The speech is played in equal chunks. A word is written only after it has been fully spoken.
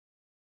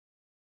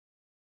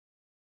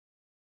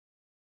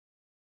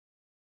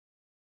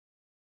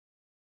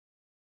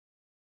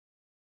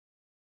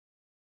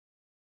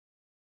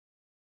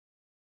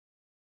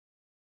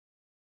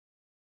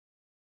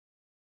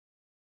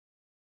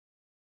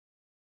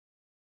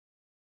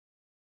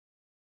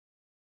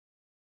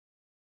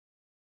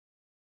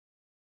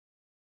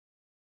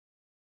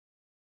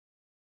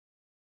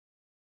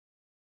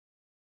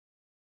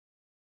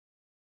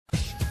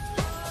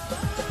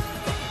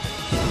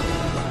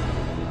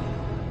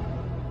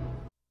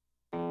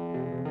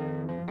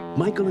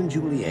Michael and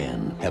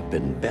Julianne have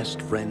been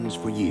best friends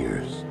for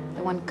years.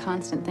 The one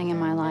constant thing in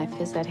my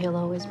life is that he'll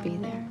always be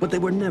there. But they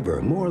were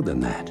never more than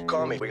that.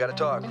 Call me, we gotta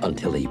talk.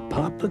 Until he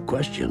popped the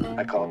question.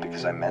 I called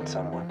because I met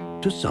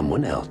someone. To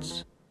someone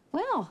else.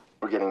 Well,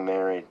 We're getting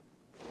married.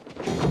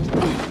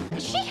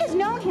 she has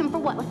known him for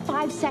what, like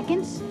 5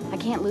 seconds? I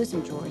can't lose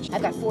him, George.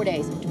 I've got 4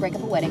 days to break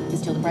up a wedding and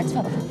steal the bride's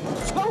feather.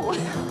 Oh!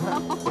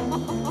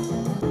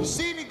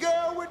 See the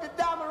girl with the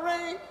diamond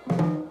ring?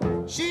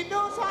 She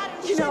knows how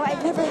to... You know,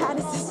 I've never had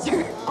a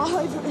sister. All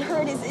I've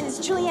heard is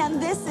Julianne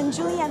this and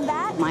Julianne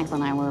that. Michael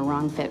and I were a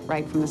wrong fit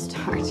right from the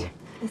start.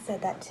 He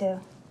said that too.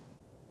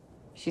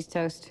 She's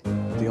toast.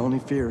 The only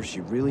fear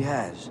she really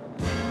has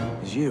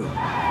is you.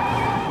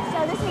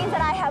 So this means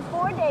that I have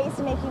 4 days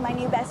to make you my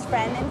new best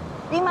friend and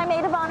be my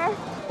maid of honor?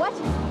 What?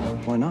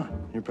 Why not?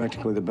 You're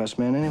practically the best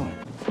man anyway.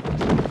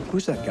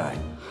 Who's that guy?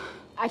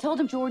 I told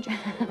him, George,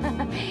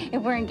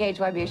 if we're engaged,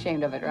 why be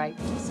ashamed of it, right?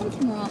 Is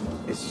something wrong?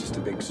 It's just a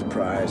big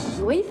surprise.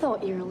 We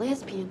thought you were a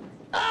lesbian.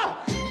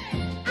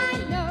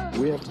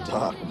 We have to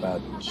talk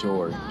about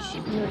George.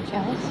 You were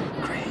jealous?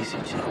 Crazy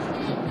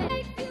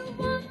jealous.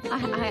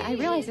 I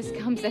realize this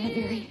comes at a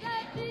very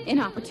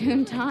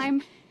inopportune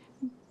time.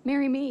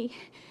 Marry me.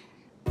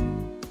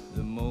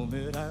 The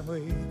moment I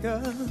wake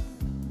up,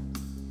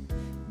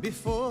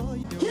 before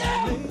you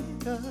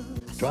wake up.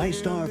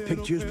 Tristar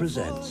Pictures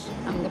presents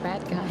I'm the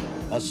bad guy.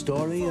 a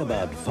story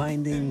about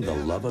finding the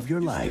love of your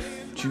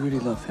life Do you really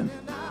love him?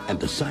 and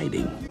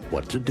deciding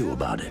what to do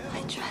about it.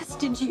 I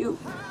trusted you.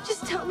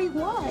 Just tell me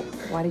why.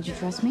 Why did you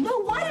trust me?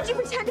 No, why did you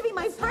pretend to be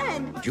my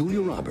friend?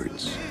 Julia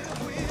Roberts,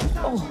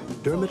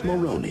 Dermot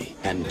Mulroney,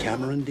 and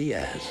Cameron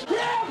Diaz.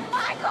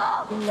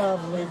 Michael!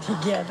 Lovely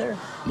together.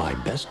 My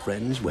best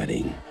friend's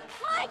wedding.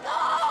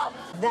 Michael!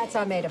 That's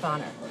our maid of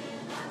honor.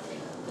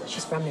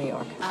 She's from New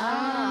York.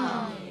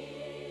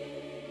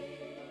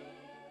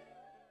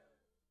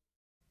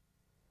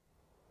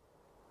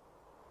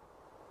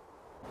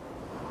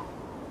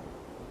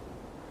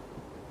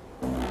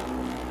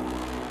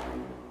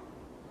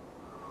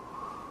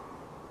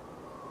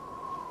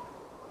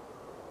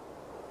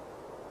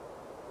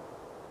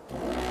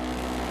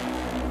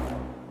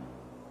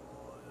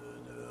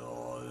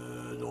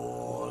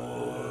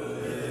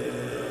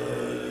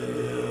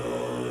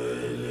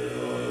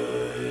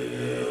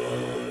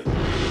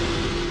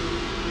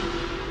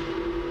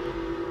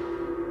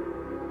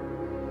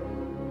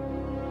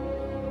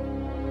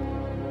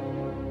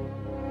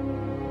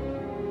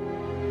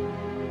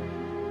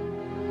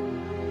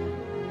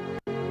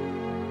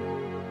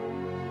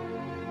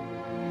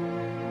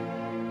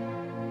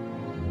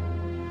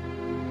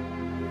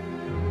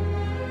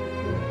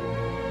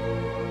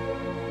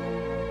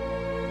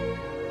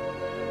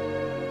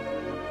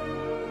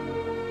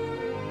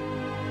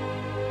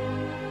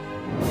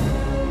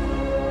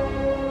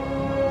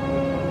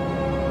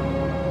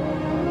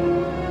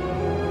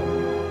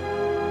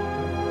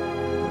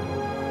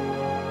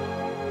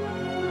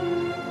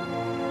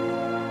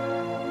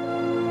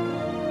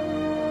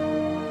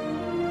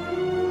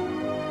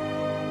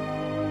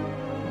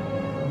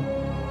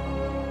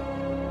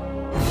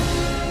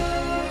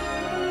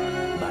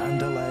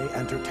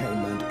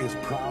 Entertainment is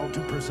proud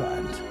to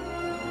present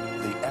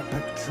the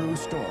epic true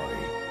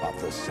story of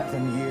the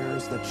 7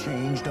 years that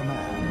changed a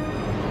man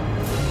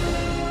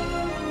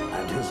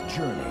and his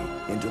journey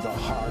into the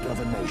heart of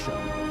a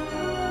nation.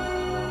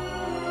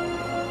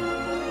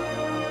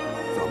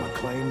 From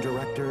acclaimed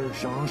director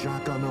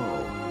Jean-Jacques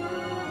Annaud,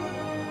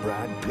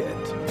 Brad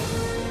Pitt,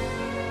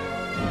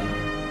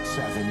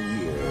 7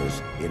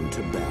 years in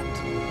Tibet.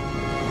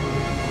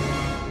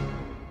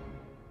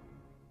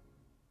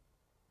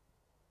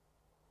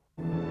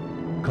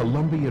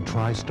 Columbia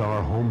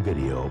TriStar Home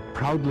Video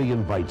proudly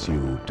invites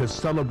you to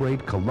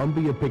celebrate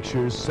Columbia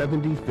Pictures'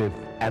 75th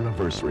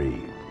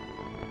anniversary.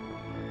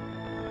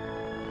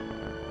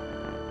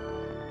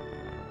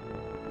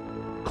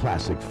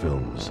 Classic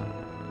films,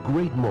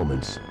 great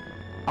moments,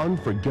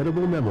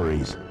 unforgettable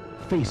memories,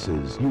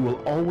 faces you will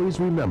always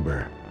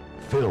remember,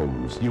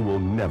 films you will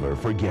never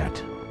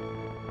forget.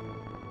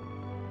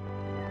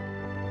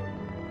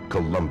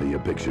 Columbia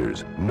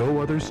Pictures.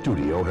 No other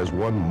studio has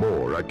won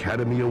more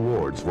Academy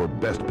Awards for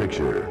Best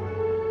Picture.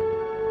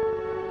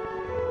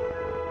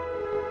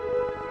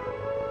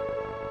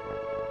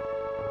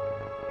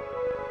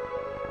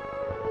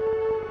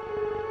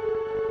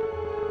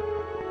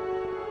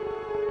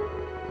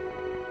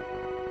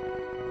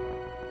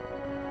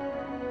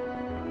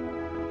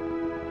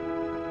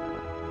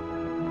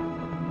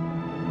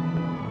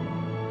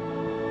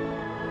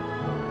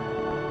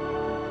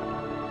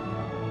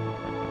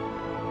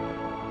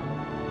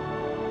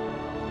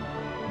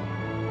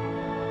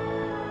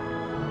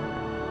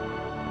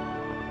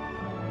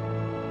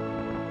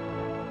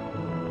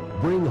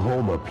 Bring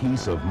home a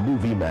piece of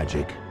movie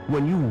magic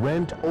when you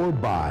rent or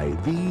buy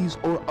these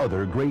or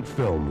other great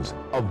films,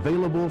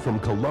 available from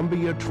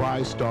Columbia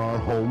TriStar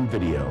Home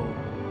Video.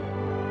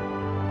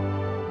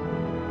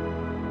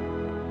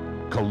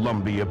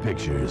 Columbia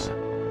Pictures,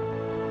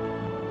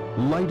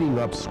 lighting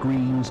up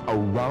screens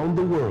around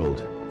the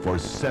world for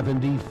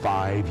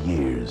 75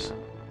 years.